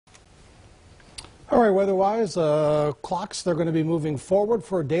All right, weather-wise, clocks, they're going to be moving forward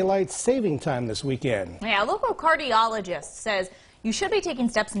for daylight saving time this weekend. Yeah, a local cardiologist says you should be taking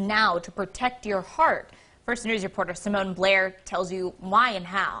steps now to protect your heart. First News reporter Simone Blair tells you why and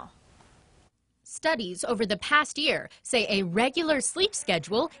how. Studies over the past year say a regular sleep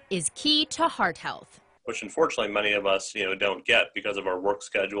schedule is key to heart health, which unfortunately many of us, don't get because of our work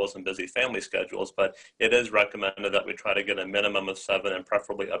schedules and busy family schedules. But it is recommended that we try to get a minimum of 7 and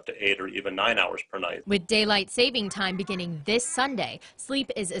preferably up to 8 or even 9 hours per night. With daylight saving time beginning this Sunday,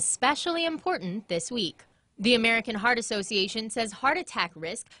 sleep is especially important this week. The American Heart Association says heart attack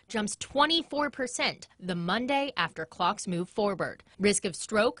risk jumps 24% the Monday after clocks move forward. Risk of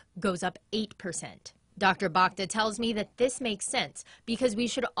stroke goes up 8%. Dr. Bhakta tells me that this makes sense because we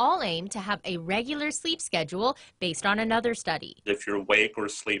should all aim to have a regular sleep schedule based on another study. If your wake or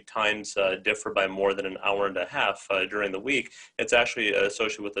sleep times differ by more than an hour and a half during the week, it's actually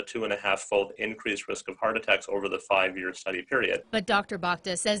associated with a 2.5-fold increased risk of heart attacks over the 5-year study period. But Dr.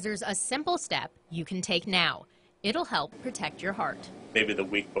 Bhakta says there's a simple step you can take now. It'll help protect your heart. Maybe the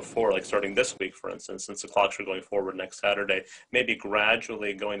week before, like starting this week, for instance, since the clocks are going forward next Saturday, maybe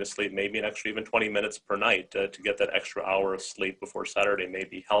gradually going to sleep, maybe an extra even 20 minutes per night to get that extra hour of sleep before Saturday may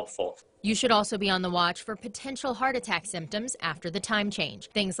be helpful. You should also be on the watch for potential heart attack symptoms after the time change.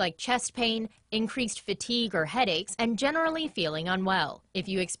 Things like chest pain, increased fatigue or headaches, and generally feeling unwell. If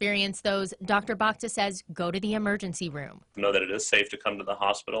you experience those, Dr. Bhakta says go to the emergency room. Know that it is safe to come to the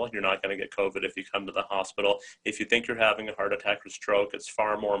hospital. You're not going to get COVID if you come to the hospital. If you think you're having a heart attack or stroke, it's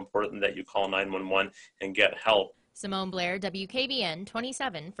far more important that you call 911 and get help. Simone Blair, WKBN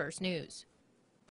 27 First News.